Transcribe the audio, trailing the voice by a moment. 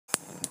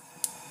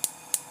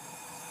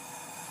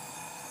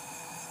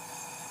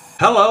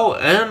Hello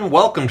and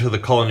welcome to the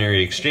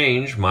Culinary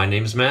Exchange. My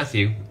name is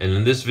Matthew, and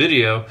in this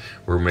video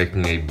we're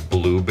making a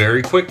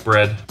blueberry quick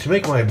bread. To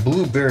make my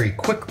blueberry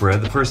quick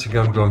bread, the first thing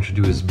I'm going to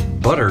do is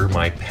butter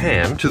my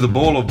pan. To the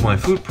bowl of my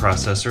food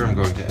processor, I'm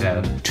going to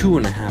add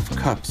 2.5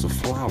 cups of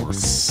flour,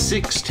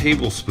 6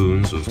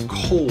 tablespoons of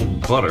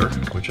cold butter,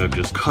 which I've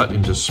just cut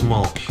into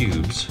small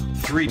cubes,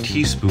 3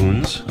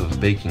 teaspoons of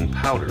baking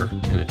powder,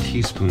 and a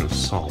teaspoon of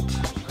salt.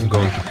 I'm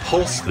going to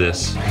pulse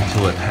this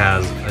until it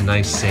has a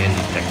nice sandy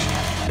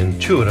texture. And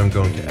to it, I'm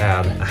going to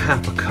add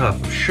 1/2 cup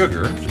of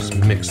sugar. Just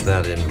mix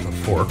that in with a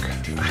fork.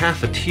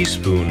 1/2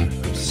 teaspoon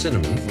of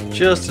cinnamon.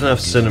 Just enough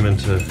cinnamon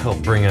to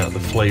help bring out the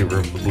flavor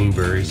of the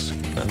blueberries.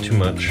 Not too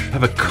much. I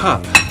have a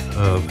cup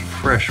of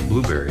fresh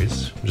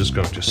blueberries. I'm just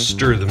going to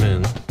stir them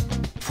in.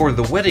 For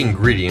the wet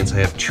ingredients, I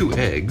have 2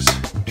 eggs.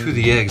 To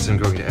the eggs, I'm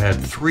going to add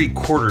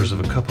 3/4 of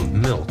a cup of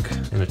milk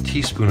and a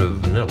teaspoon of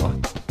vanilla.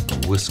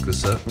 Whisk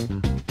this up.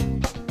 And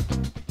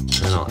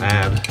I'll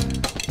add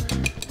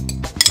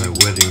my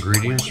wet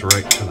ingredients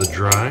right to the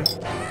dry.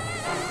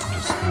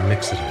 Just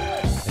mix it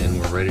in. And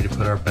we're ready to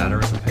put our batter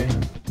in the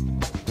pan.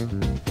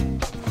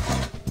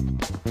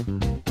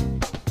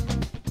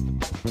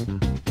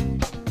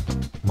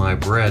 My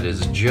bread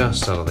is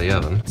just out of the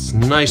oven. It's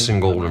nice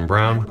and golden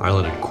brown. I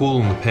let it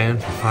cool in the pan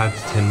for 5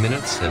 to 10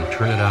 minutes and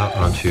turn it out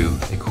onto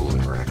a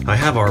cooling rack. I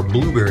have our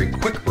blueberry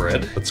quick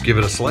bread. Let's give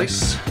it a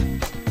slice.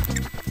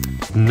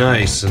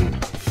 Nice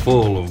and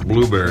full of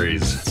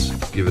blueberries.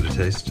 Let's give it a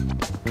taste.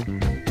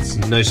 It's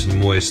nice and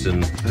moist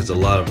and has a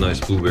lot of nice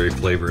blueberry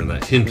flavor, and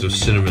that hint of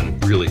cinnamon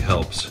really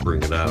helps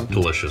bring it out.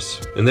 Delicious.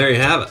 And there you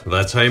have it.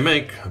 That's how you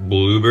make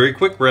blueberry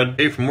quick bread.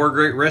 Hey, for more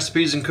great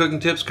recipes and cooking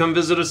tips, come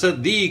visit us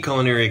at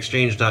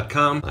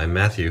theculinaryexchange.com. I'm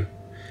Matthew.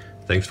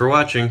 Thanks for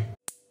watching.